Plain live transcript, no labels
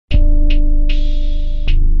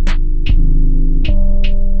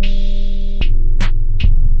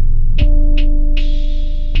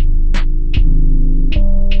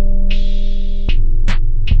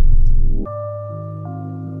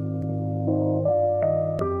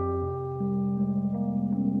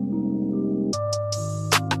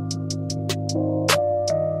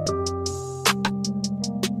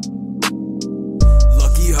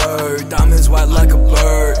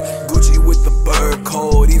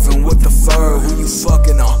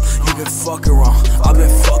fucking wrong, I've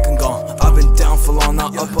been fucking gone. I've been down for long,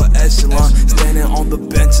 not upper echelon. Standing on the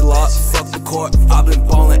bench a lot, fuck the court. I've been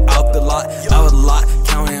balling out the lot, out a lot.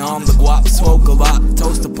 Counting on the guap, smoke a lot.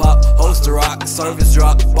 Toast to pop, host to rock, service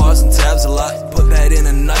drop, bars and tabs a lot. Put that in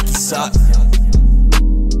a Nike sock.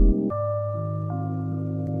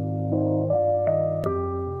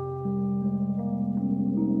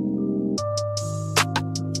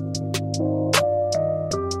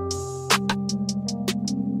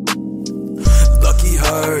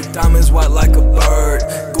 LuckyyHer, diamonds white like a bird.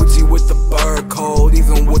 Gucci with the bird cold,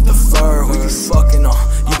 even with the fur. Who you fucking on?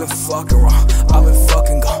 You been fucking wrong, I've been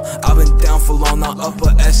fucking gone. I've been down for long, not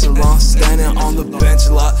upper echelon. Standing on the bench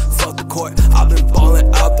a lot, fuck the court. I've been balling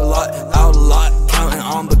out the lot, out a lot. Counting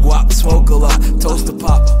on the guap, smoke a lot. Toast to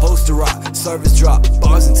pop, host to rock, service drop,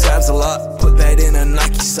 bars and tabs a lot. Put that in a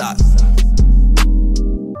Nike sock.